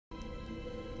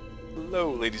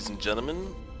Hello, ladies and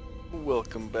gentlemen.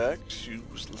 Welcome back to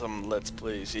some Let's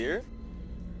Plays here.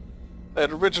 I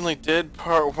originally did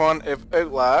part 1 of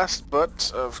Outlast,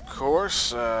 but of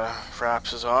course,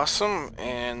 Fraps is awesome,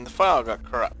 and the file got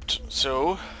corrupt.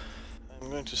 So, I'm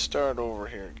going to start over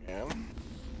here again.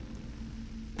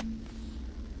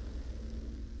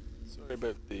 Sorry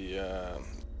about the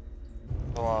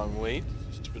long wait.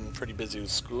 Just been pretty busy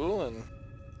with school, and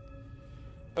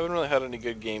I haven't really had any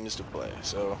good games to play,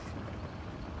 so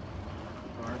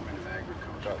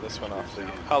got this one off the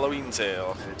Halloween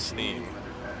sale on Steam.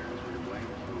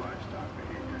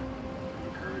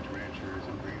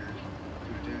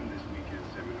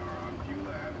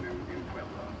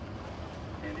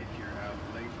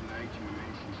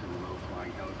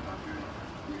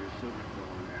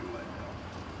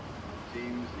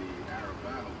 Seems the Arab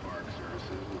Battle Park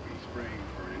services will be spraying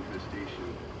for an infestation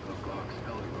of Glock's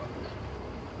elder bugs.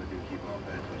 But do keep all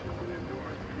pets and children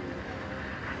indoors.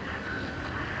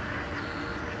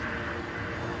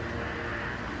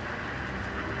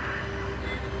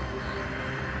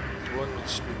 One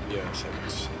spooky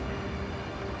assets.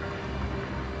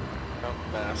 How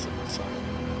massive the sign.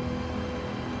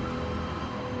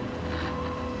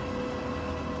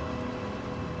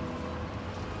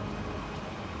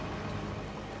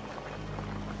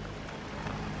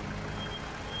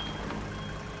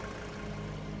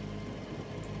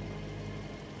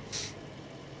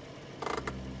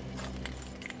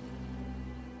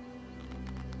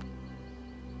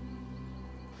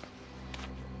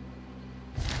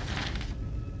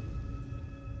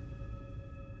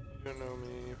 You know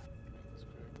me. That's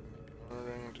great.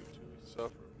 Monitoring due to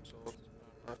suffer results.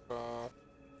 Mark off.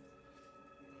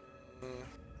 Everything's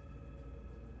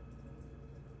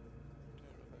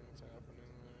happening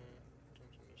there.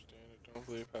 Don't understand it. Don't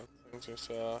believe how things I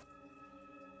saw.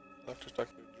 After stuck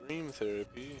with dream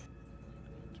therapy.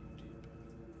 Going too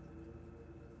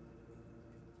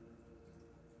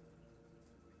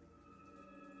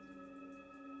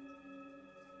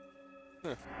deep.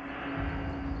 Huh.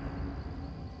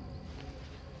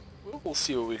 We'll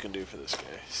see what we can do for this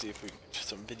guy. See if we can get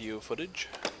some video footage.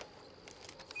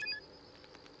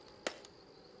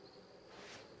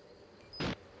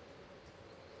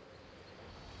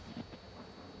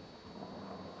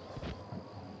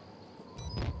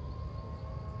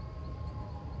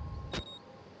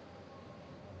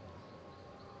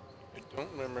 I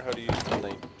don't remember how to use the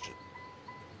night vision.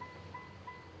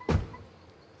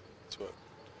 That's what.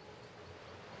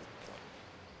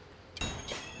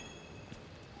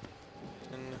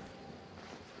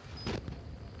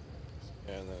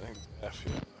 Yeah, and then I think it's F,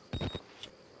 yeah.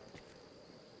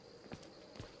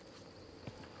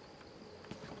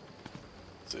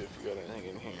 Let's see if we got anything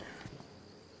in here.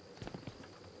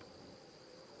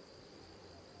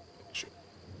 Picture.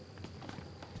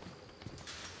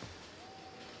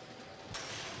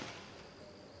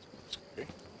 Okay.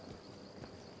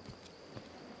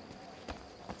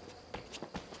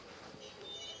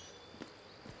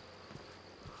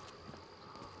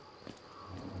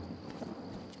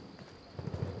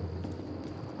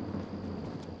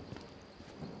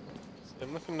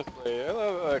 I'm looking to play.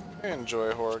 I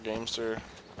enjoy horror games. They're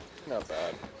not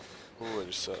bad. Ooh, I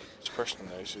just saw this person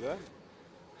there. You see that?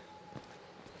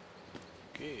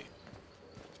 Okay.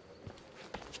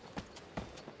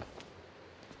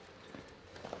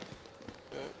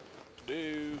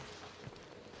 Do.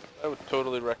 I would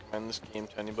totally recommend this game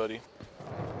to anybody.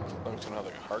 As long as you don't have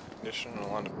like a heart condition and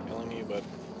it'll end up killing you, but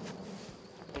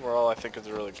overall I think it's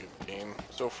a really good game.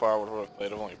 So far with what I've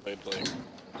played, I've only played like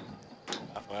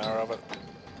half an hour of it.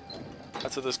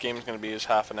 That's what this game is going to be, is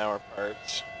half an hour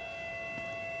parts.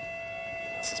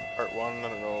 This is part 1, I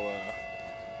don't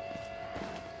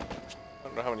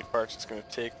know how many parts it's going to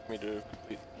take for me to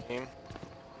complete the game.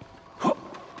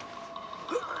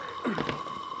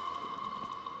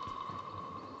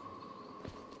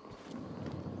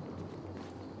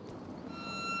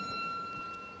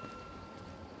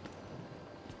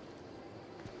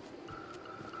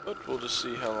 But we'll just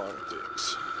see how long it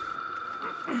takes.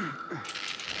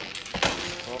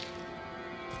 Oh.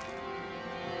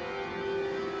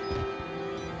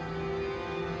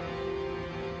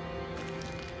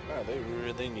 Wow, they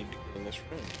really need to clean this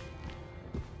room.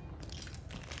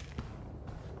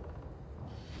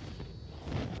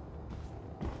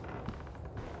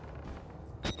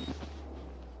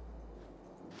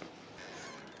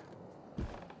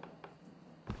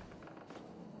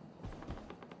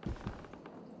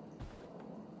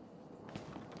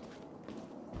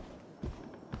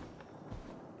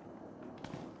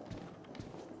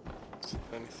 Is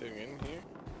there anything in here?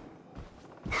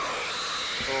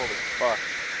 Holy fuck.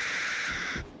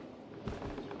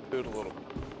 out a little.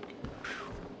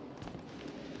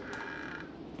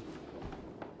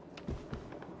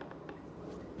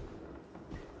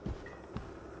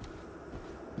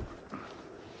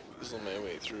 Fizzle my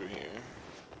way through here.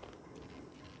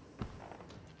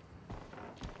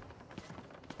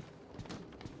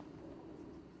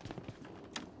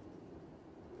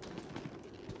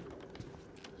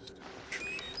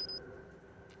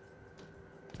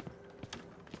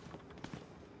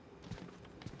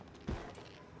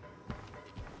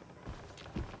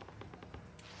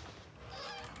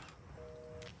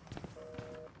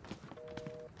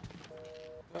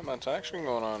 Not much action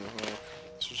going on here.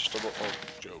 This was just a little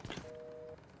joke.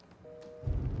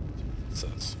 It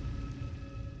says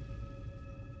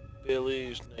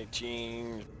Billy's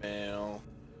 19, male.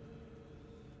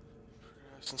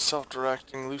 Some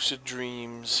self-directing, lucid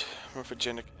dreams,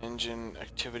 morphogenic engine,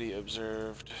 activity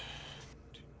observed.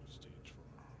 Stage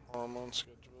 4 hormone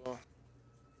schedule.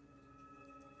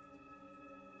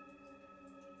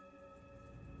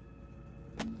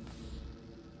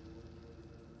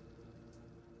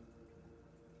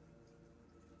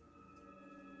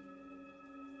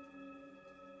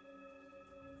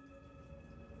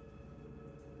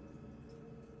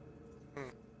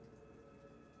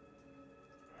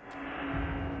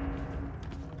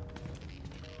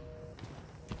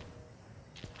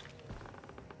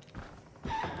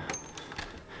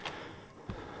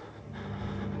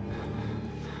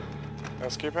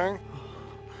 Housekeeping?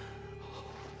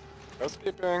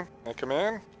 Housekeeping? I come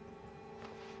in?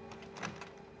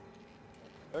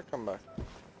 I come back.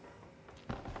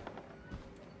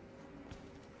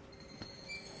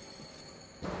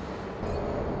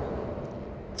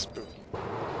 Spooky. What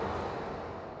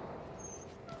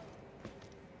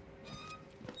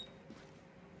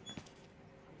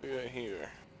do we got here?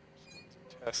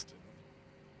 Tested.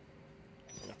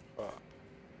 Pop.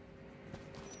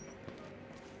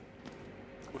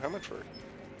 Ooh, how much for it?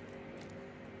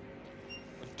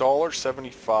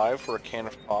 $1.75 for a can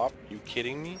of pop? Are you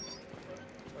kidding me?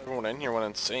 Everyone in here went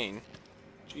insane.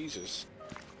 Jesus.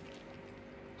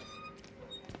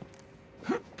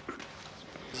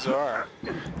 Bizarre.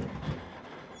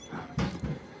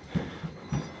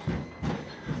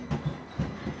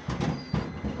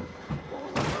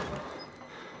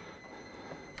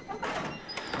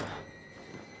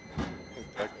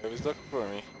 That guy was looking for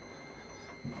me.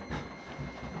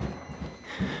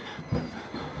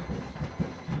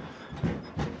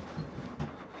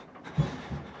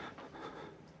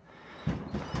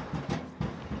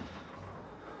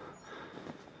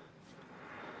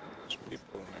 There's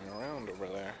people running around over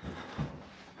there.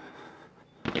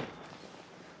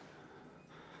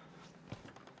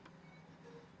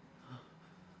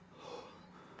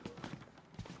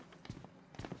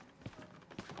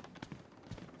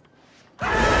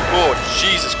 Oh,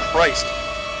 Jesus Christ.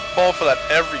 Fall for that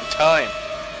every time.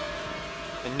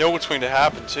 I know what's going to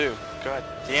happen, too. God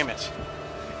damn it.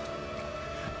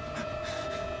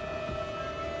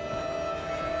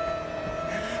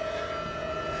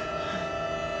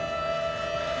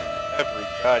 Every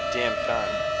goddamn time.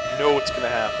 You know what's going to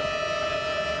happen.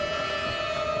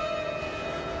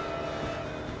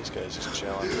 This guy's just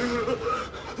chilling.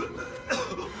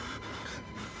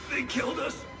 They killed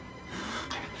us.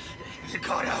 You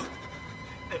got out.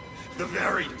 The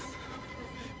variants.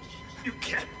 You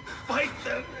can't fight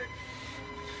them.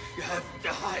 You have to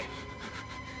hide.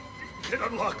 You can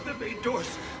unlock the main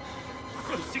doors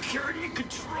from security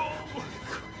control.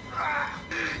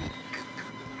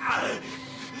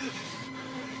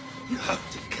 You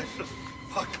have to get the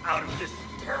fuck out of this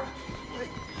terrible place.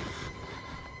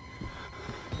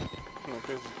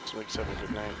 Okay, let's make 7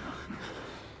 good night.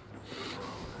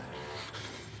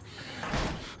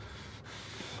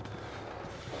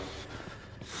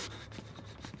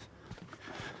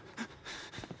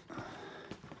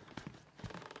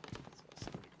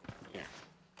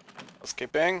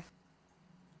 Escaping?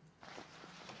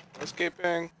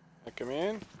 Escaping? I come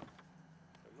in?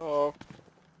 Hello?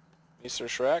 Mr.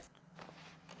 Shrek?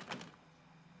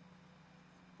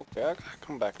 Okay, I'll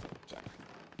come back for a second.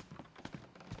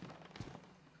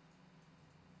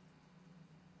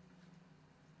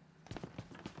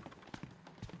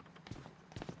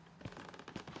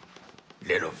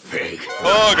 Little pig.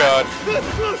 Oh god!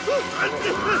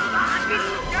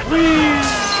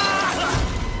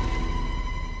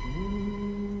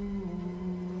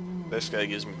 This guy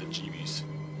gives me the jeebies.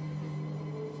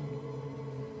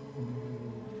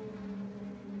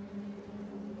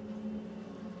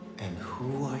 And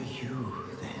who are you,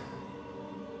 then?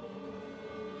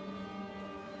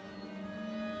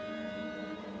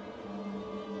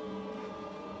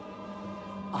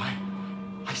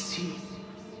 I see.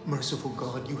 Merciful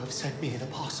God, you have sent me an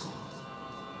apostle.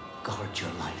 Guard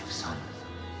your life, son.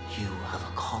 You have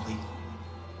a calling.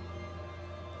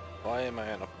 Why am I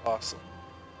an apostle?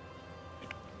 I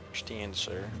don't understand,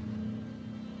 sir.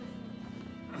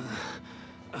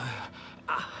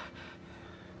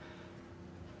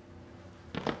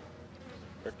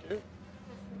 Very cute.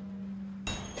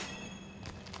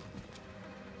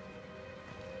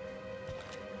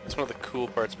 That's one of the cool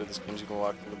parts about this game is you can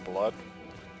walk through the blood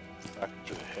back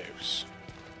through the house.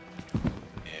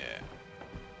 Yeah.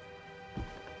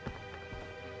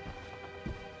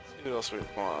 Let's see what else we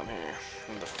have going on here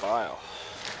in the file.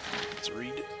 Let's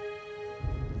read it.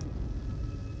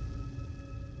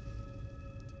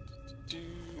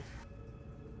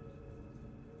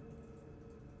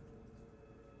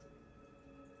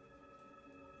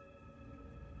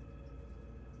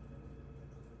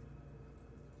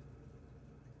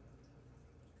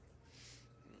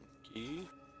 Okay.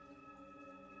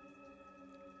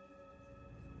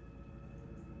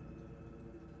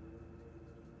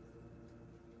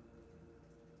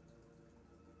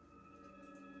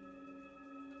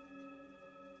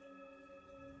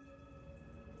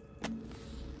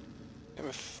 I have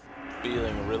a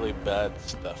feeling really bad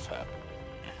stuff happened.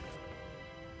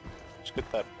 Just get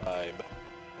that vibe.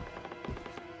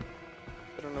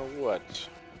 I don't know what. It's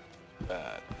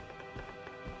bad.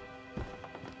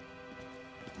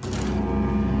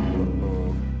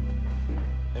 Uh-oh.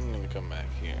 I'm gonna come back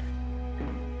here.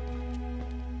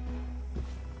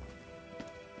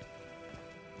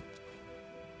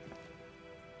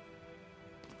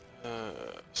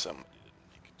 Somebody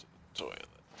didn't make it to the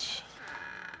toilet.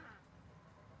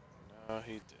 No,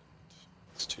 he didn't.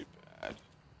 It's too bad.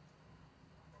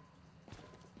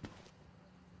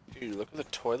 Dude, look at the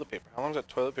toilet paper. How long has that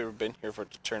toilet paper been here for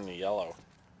it to turn yellow?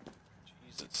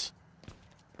 Jesus.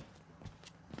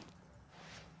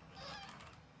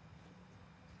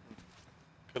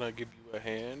 Can I give you a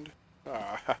hand?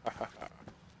 Ah,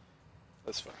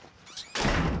 that's fine. See,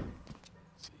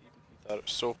 he thought it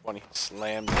was so funny. He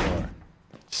slammed the door.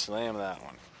 Slam that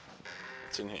one.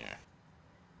 What's in here?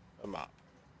 A mop.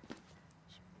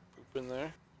 Poop in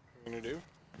there. What are we gonna do?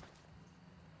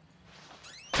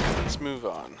 Let's move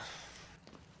on.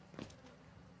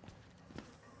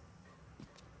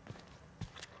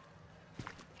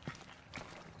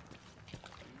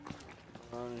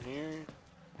 On here.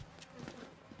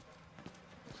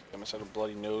 This guy must have a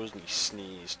bloody nose and he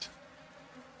sneezed.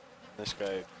 This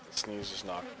guy, the sneeze just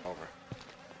knocked him over.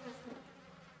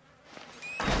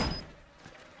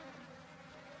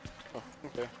 Oh,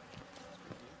 okay.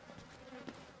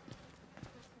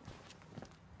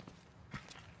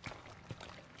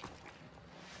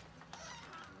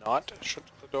 Not shut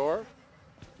the door.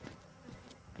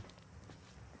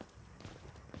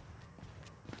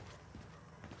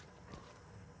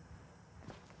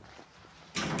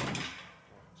 Oh,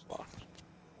 it's locked.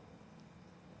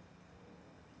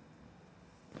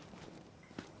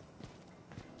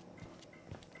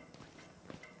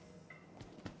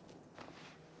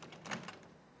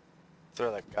 There,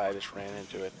 that guy just ran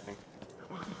into it, I think.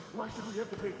 Why should we have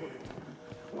to pay for it?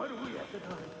 Why do we have to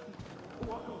die?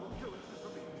 Walker will kill us just for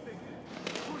being mistaken.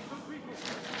 Who are those people?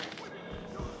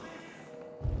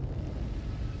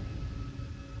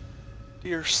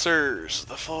 Dear sirs,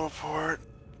 the full report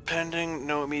pending.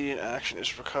 No immediate action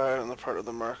is required on the part of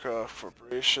the Markov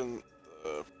Corporation.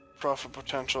 The profit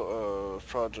potential of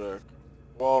Project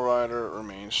Wall Rider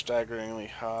remains staggeringly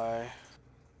high.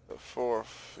 The 4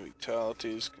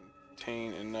 fatalities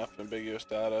contain enough ambiguous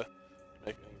data to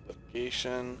make an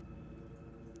litigation.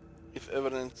 If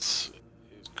evidence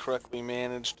is correctly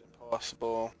managed and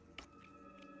possible.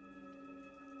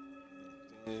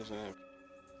 So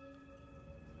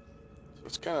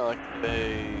it's kind of like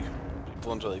they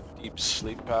people into like deep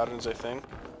sleep patterns, I think,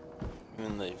 and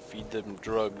then they feed them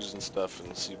drugs and stuff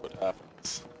and see what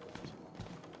happens.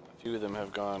 A few of them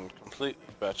have gone completely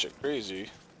batshit crazy,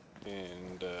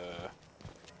 and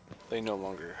they no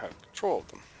longer have control of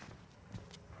them.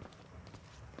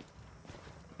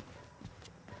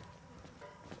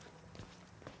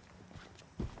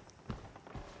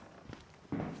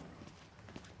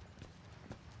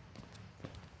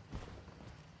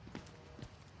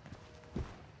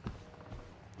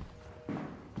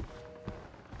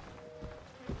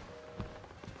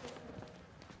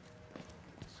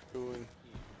 Let's go in here.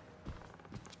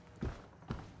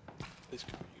 These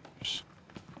computers.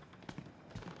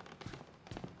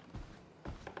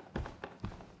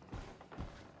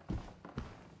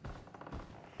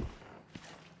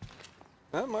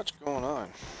 Not much going on.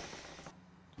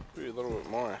 Maybe a little bit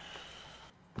more.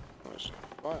 There's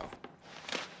a file.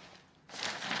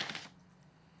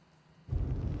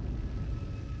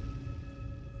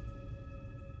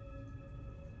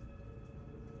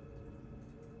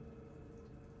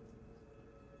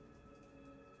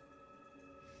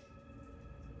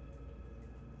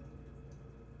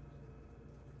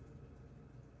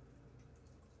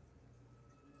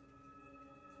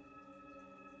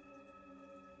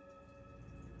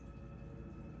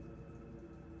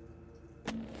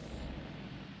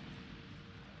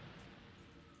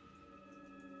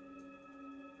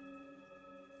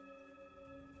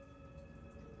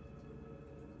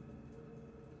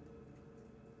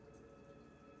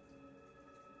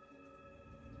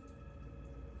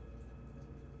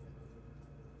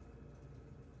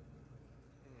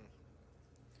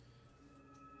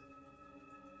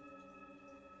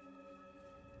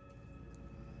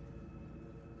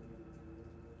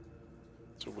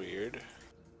 It's weird.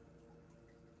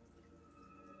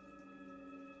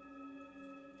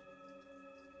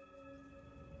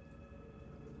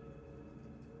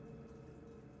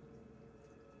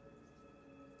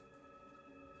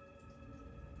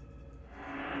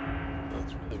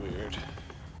 That's really weird.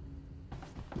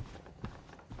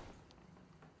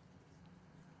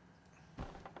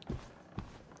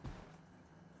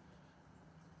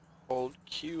 Hold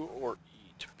Q or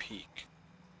E to peek.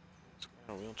 It's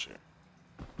in a wheelchair.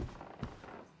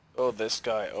 Oh, this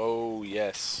guy. Oh,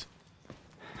 yes.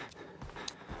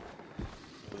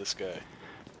 Oh, this guy.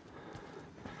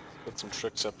 Put some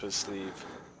tricks up his sleeve.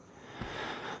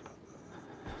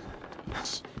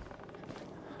 This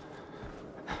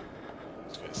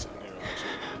guy's sitting here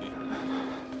watching TV.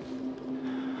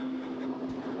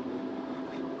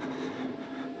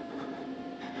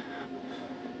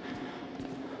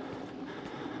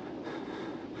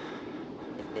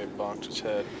 Okay, bonked his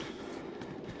head.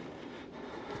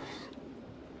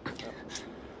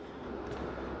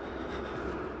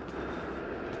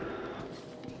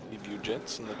 Leave you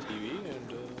gents in the TV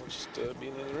and just be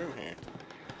in the other room here.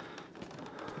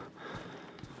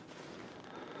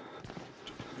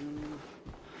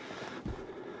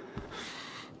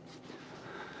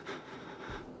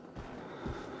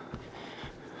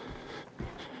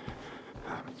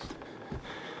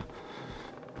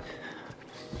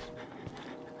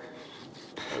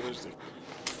 Oh, there's the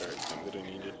card thing that I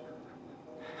needed.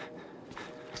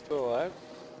 Still alive?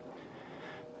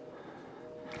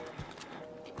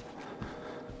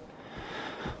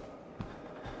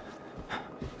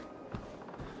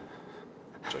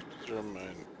 Check his room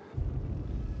and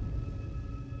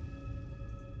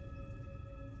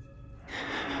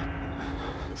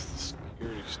it's the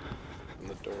security stuff in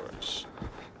the doors.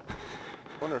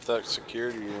 I wonder if that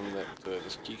security room that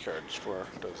this key card is for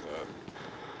does that.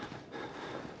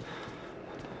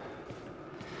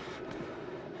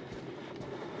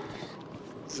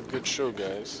 It's a good show,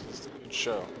 guys. It's a good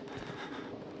show.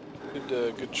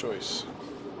 Good choice.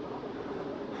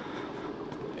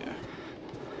 Yeah.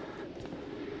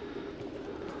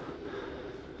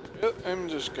 Yep, I'm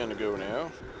just gonna go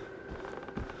now.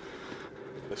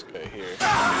 This guy here.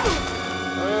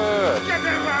 Get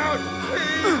him out!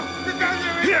 Please! The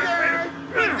doctor is there!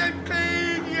 Listen,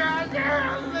 please! Yes,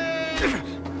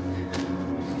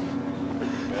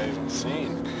 Guy's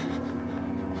insane.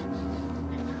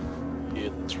 Yeah,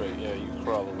 that's right. Yeah, you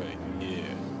crawl away.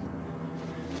 Yeah.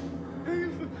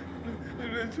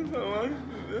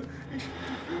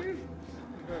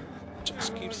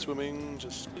 Just keep swimming.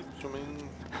 Just keep swimming.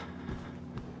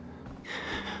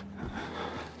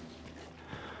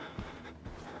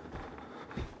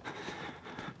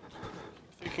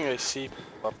 Thinking I see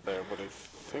people up there, but I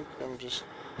think I'm just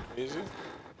crazy.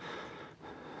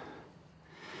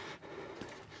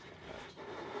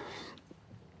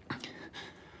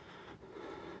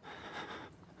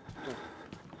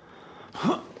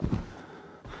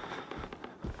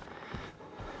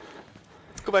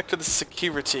 Let's go back to the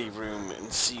security room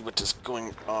and see what is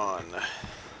going on.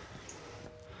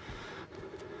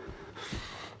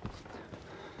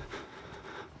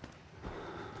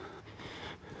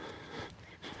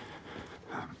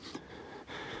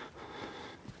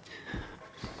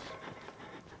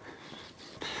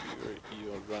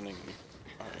 You're running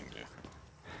behind you.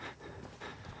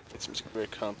 It seems like a very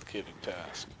complicated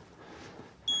task.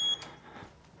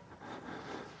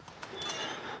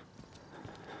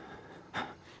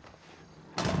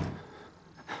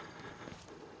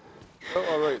 Oh,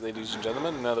 alright, ladies and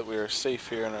gentlemen, now that we are safe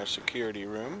here in our security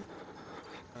room,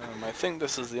 I think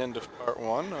this is the end of part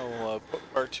 1. I'll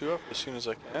put part 2 up as soon as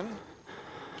I can.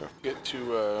 Don't forget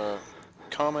to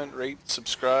comment, rate,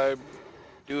 subscribe,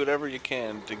 do whatever you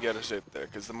can to get us out there,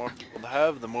 because the more people to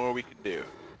have, the more we can do.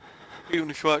 Even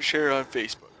if you want to share it on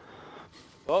Facebook.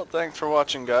 Well, thanks for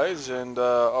watching, guys, and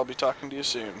I'll be talking to you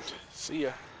soon. See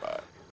ya. Bye.